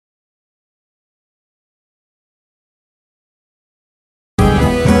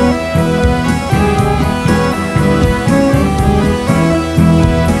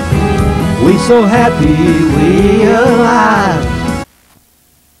so happy we alive.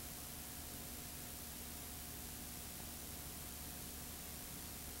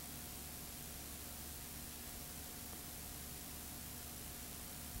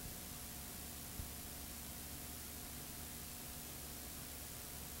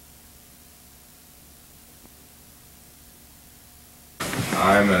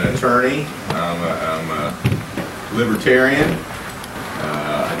 I'm an attorney. I'm a libertarian.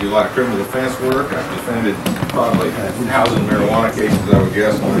 I do a lot of criminal defense work. I've defended probably 1,000 marijuana cases, I would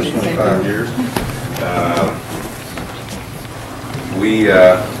guess, in the last 25 years.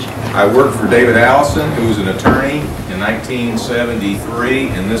 I worked for David Allison, who was an attorney in 1973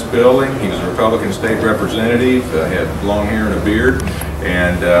 in this building. He was a Republican state representative, had long hair and a beard,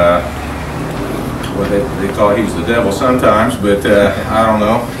 and well, they thought he was the devil sometimes, but I don't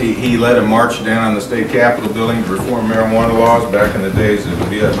know. He led a march down on the state capitol building to reform marijuana laws back in the days of the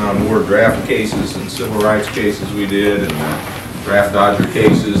Vietnam War draft cases and civil rights cases we did, and draft dodger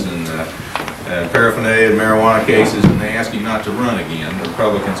cases, and paraphernalia marijuana cases, and they asked him not to run again. The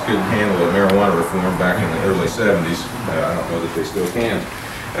Republicans couldn't handle the marijuana reform back in the early 70s. I don't know that they still can.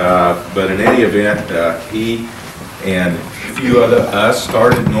 But in any event, he and a few of us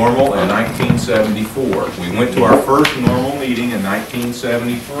started NORML in 1974. We went to our first NORML meeting in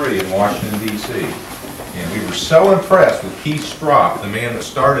 1973 in Washington, D.C. And we were so impressed with Keith Stropp, the man that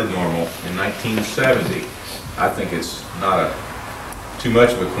started NORML in 1970. I think it's not too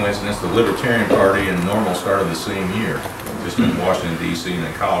much of a coincidence. The Libertarian Party and NORML started the same year, just in Washington, D.C. and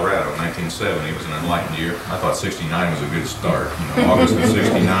in Colorado. 1970 was an enlightened year. I thought 69 was a good start. You know, August of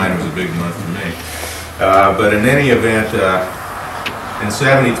 69 was a big month for me. But in any event, in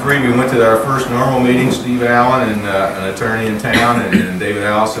 73 we went to our first NORML meeting, Steve Allen and an attorney in town, and David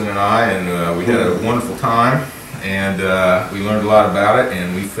Allison and I, and we had a wonderful time, and we learned a lot about it,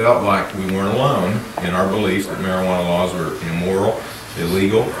 and we felt like we weren't alone in our beliefs that marijuana laws were immoral,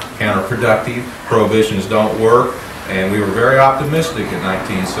 illegal, counterproductive, prohibitions don't work, and we were very optimistic in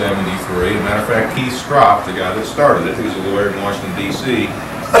 1973. As a matter of fact, Keith Stropp, the guy that started it, who's a lawyer in Washington, D.C.,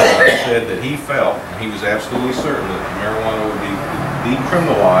 said that he felt, and he was absolutely certain, that marijuana would be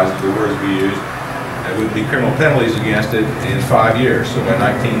decriminalized, the words we used, there would be criminal penalties against it in 5 years. So by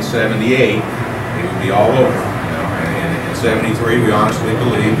 1978, it would be all over. You know, and in 73, we honestly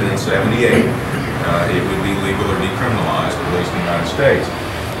believed that in 78, it would be legal or decriminalized, at least in the United States.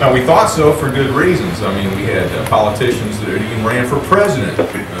 Now, we thought so for good reasons. I mean, we had politicians that even ran for president,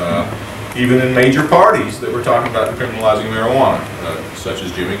 even in major parties that were talking about decriminalizing marijuana, such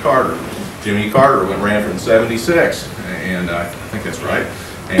as Jimmy Carter. Jimmy Carter ran for in 76, and I think that's right.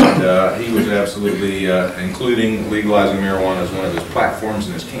 And he was absolutely including legalizing marijuana as one of his platforms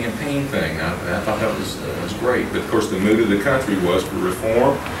in his campaign thing. I thought that was great. But of course, the mood of the country was for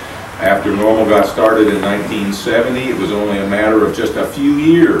reform. After NORML got started in 1970, it was only a matter of just a few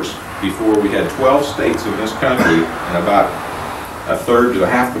years before we had 12 states in this country, and about a third to a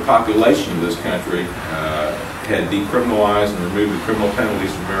half the population of this country had decriminalized and removed the criminal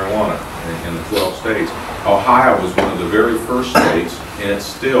penalties for marijuana in the 12 states. Ohio was one of the very first states, and it's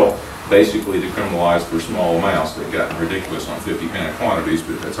still basically decriminalized for small amounts. They've gotten ridiculous on 50-pound quantities,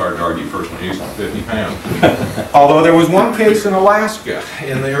 but it's hard to argue personal use on 50 pounds. Although there was one case in Alaska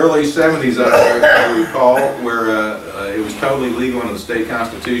in the early 70s, I recall, where it was totally legal under the state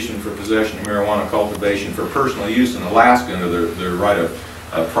constitution for possession of marijuana cultivation for personal use in Alaska, under their right of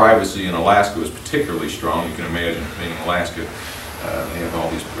privacy in Alaska was particularly strong. You can imagine being in Alaska, they have all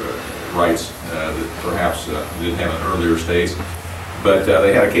these rights that perhaps didn't have in earlier states. But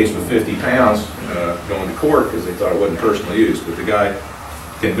they had a case with 50 pounds going to court because they thought it wasn't personal use. But the guy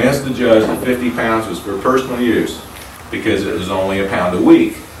convinced the judge that 50 pounds was for personal use because it was only a pound a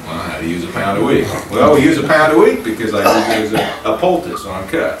week. Well, how do you use a pound a week? Well, we use a pound a week because I use it as a poultice on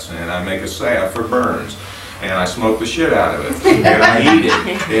cuts, and I make a salve for burns, and I smoke the shit out of it, and I eat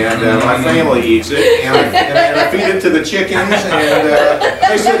it, and my family eats it, and I feed it to the chickens, and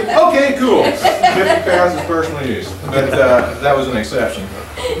they said, okay, cool, 50 pounds is personal use. But that was an exception.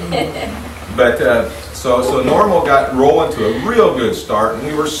 But so NORML got rolling to a real good start, and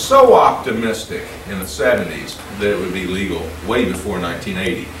we were so optimistic in the 70s that it would be legal way before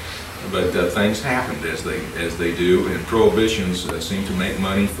 1980. But things happened as they do, and prohibitions seem to make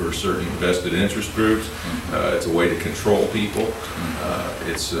money for certain vested interest groups. It's a way to control people.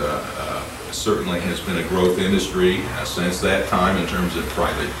 It's certainly has been a growth industry since that time in terms of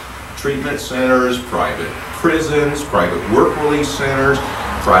private treatment centers, private prisons, private work release centers,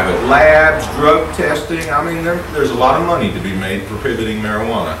 private labs, drug testing. I mean, there's a lot of money to be made prohibiting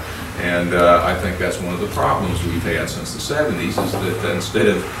marijuana. And I think that's one of the problems we've had since the 70s, is that instead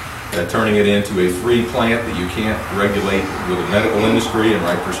of turning it into a free plant that you can't regulate with the medical industry and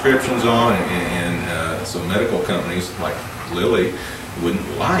write prescriptions on, and so medical companies like Lilly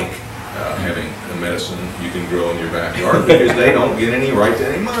wouldn't like having a medicine you can grow in your backyard because they don't get any right to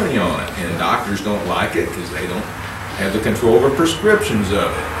any money on it, and doctors don't like it because they don't have the control over prescriptions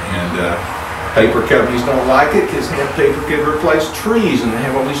of it, and paper companies don't like it because paper could replace trees, and they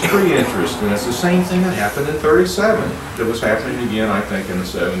have all these tree interests, and it's the same thing that happened in '37 that was happening again, I think, in the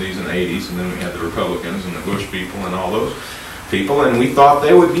 '70s and '80s, and then we had the Republicans and the Bush people and all those people, and we thought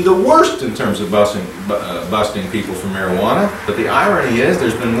they would be the worst in terms of busting people for marijuana. But the irony is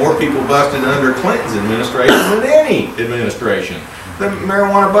there's been more people busted under Clinton's administration than any administration. The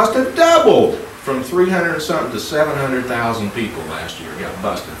marijuana busted doubled from 300 and something to 700,000 people last year got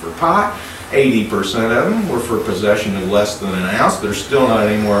busted for pot. 80% of them were for possession of less than an ounce. They're still not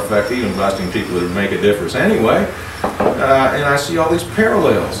any more effective in busting people that make a difference anyway. And I see all these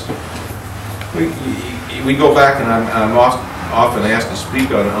parallels. We go back, and I'm often asked to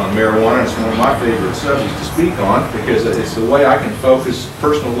speak on marijuana. It's one of my favorite subjects to speak on because it's the way I can focus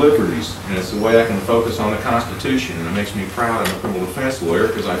personal liberties, and it's the way I can focus on the Constitution, and it makes me proud I'm a criminal defense lawyer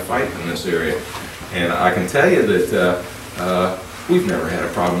because I fight in this area. And I can tell you that we've never had a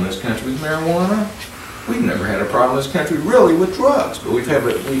problem in this country with marijuana. We've never had a problem in this country really with drugs, but we've had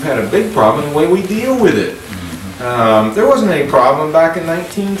a big problem in the way we deal with it. There wasn't any problem back in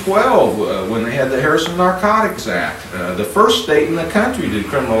 1912 when they had the Harrison Narcotics Act. The first state in the country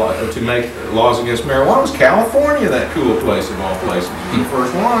to make laws against marijuana was California, that cool place of all places. It was the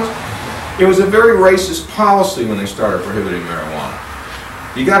first ones. It was a very racist policy when they started prohibiting marijuana.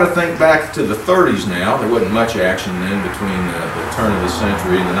 You got to think back to the 30s now. There wasn't much action then between the turn of the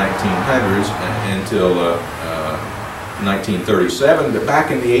century and the 1900s until 1937, but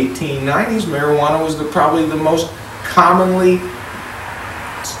back in the 1890s, marijuana was probably the most commonly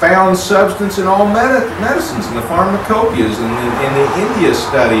found substance in all medicines, in the pharmacopoeias, in the India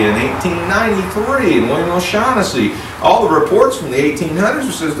study in 1893, and William O'Shaughnessy. All the reports from the 1800s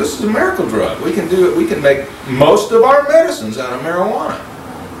says this is a miracle drug. We can do it. We can make most of our medicines out of marijuana.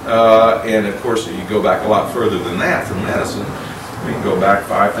 And of course, if you go back a lot further than that for medicine, we can go back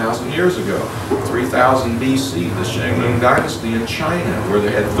 5,000 years ago, 3000 BC, the Shang Dynasty in China, where they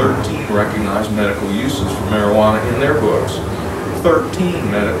had 13 recognized medical uses for marijuana in their books.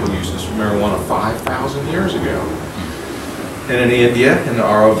 13 medical uses for marijuana 5,000 years ago. And in India, in the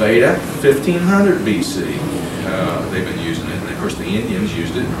Ayurveda, 1500 BC, they've been using it. And of course, the Indians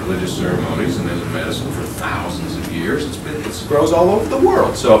used it in religious ceremonies and as a medicine for thousands of years. It grows all over the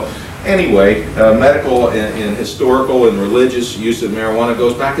world. So anyway, medical and historical and religious use of marijuana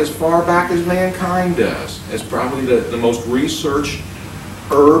goes back as far back as mankind does. It's probably the most researched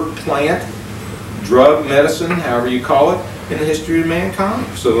herb, plant, drug, medicine, however you call it, in the history of mankind.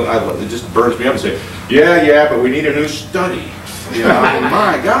 So it just burns me up and say, yeah, but we need a new study. You know, I mean,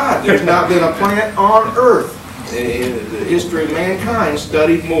 my God, there's not been a plant on earth in the history of mankind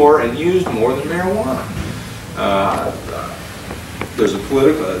studied more and used more than marijuana.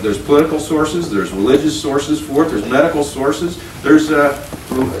 There's political sources, there's religious sources for it, there's medical sources. There's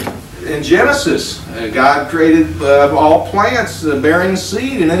in Genesis, God created all plants bearing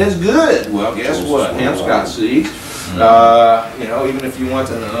seed, and it is good. Well, guess what? Hemp's got seeds. You know, even if you want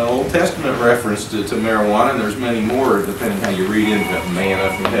an Old Testament reference to marijuana, and there's many more, depending how you read into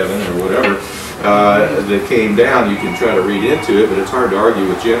manna from heaven or whatever, that came down, you can try to read into it, but it's hard to argue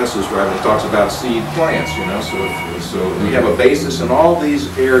with Genesis, right, when it talks about seed plants, you know, so we have a basis in all these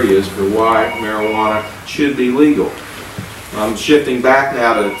areas for why marijuana should be legal. I'm shifting back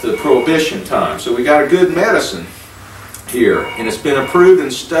now to Prohibition time. So we got a good medicine here, and it's been approved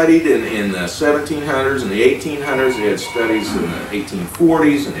and studied in the 1700s and the 1800s. They had studies in the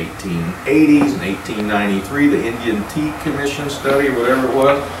 1840s and 1880s and 1893, the Indian Tea Commission study or whatever it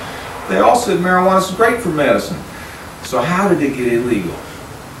was. They all said marijuana is great for medicine. So how did it get illegal?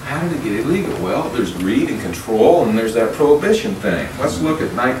 How did it get illegal? Well, there's greed and control, and there's that prohibition thing. Let's look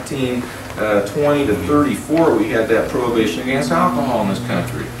at 1920 to 34. We had that prohibition against alcohol in this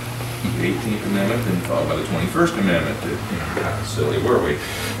country. The 18th Amendment, and followed by the 21st Amendment. How silly were we?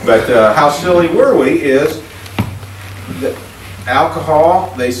 But how silly were we is that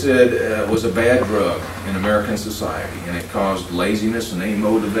alcohol, they said, was a bad drug in American society, and it caused laziness and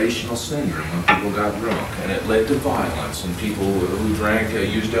amotivational syndrome when people got drunk, and it led to violence, and people who drank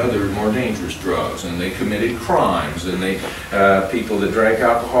used other more dangerous drugs, and they committed crimes, and people that drank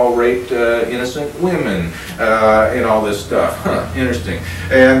alcohol raped innocent women, and all this stuff. Interesting.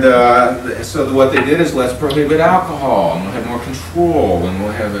 And so what they did is, let's prohibit alcohol, and we'll have more control, and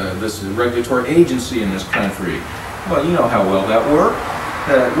we'll have this regulatory agency in this country. Well, you know how well that worked.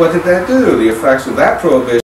 What did that do? The effects of that prohibition